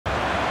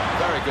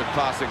Very good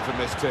passing from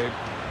this team.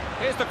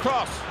 Here's the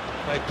cross.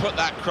 They put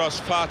that cross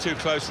far too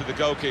close to the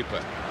goalkeeper.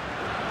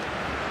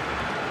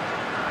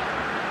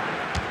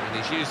 And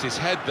he's used his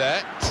head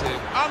there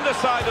to...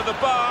 Underside of the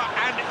bar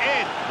and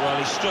in. Well,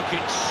 he struck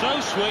it so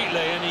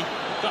sweetly and he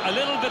got a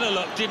little bit of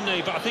luck, didn't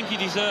he? But I think he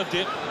deserved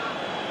it.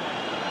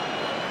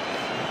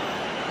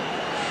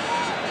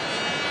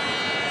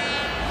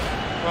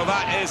 Well,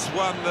 that is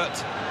one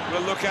that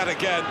we'll look at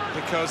again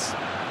because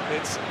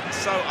it's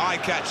so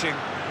eye-catching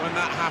when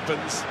that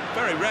happens.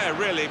 Very rare,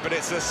 really, but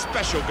it's a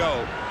special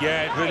goal.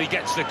 Yeah, it really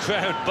gets the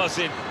crowd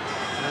buzzing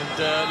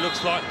and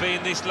looks like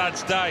being this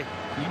lad's day.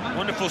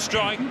 Wonderful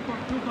strike.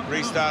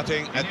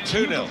 Restarting at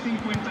 2-0.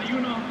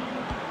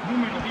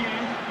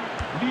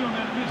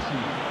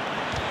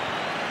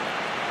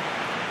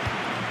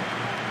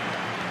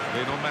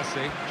 Lionel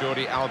Messi,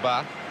 Jordi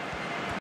Alba.